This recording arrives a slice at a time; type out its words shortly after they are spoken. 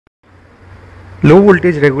Low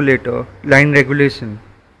voltage regulator, line regulation.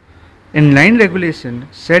 In line regulation,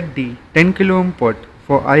 set the 10 kilo ohm put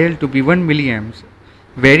for IL to be 1 milliamps.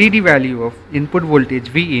 Vary the value of input voltage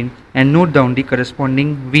Vin and note down the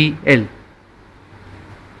corresponding VL.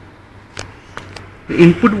 The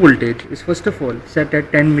input voltage is first of all set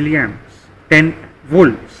at 10 milliamps, 10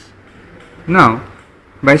 volts. Now,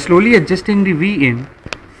 by slowly adjusting the Vin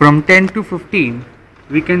from 10 to 15,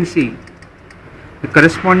 we can see the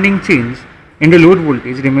corresponding change in the load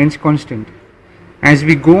voltage remains constant. As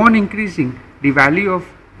we go on increasing the value of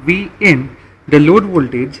Vin, the load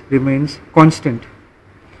voltage remains constant.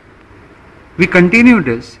 We continue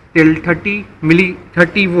this till 30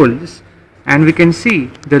 volts and we can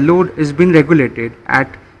see the load is being regulated at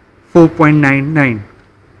 4.99.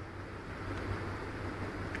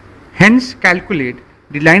 Hence calculate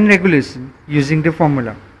the line regulation using the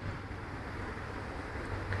formula.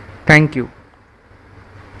 Thank you.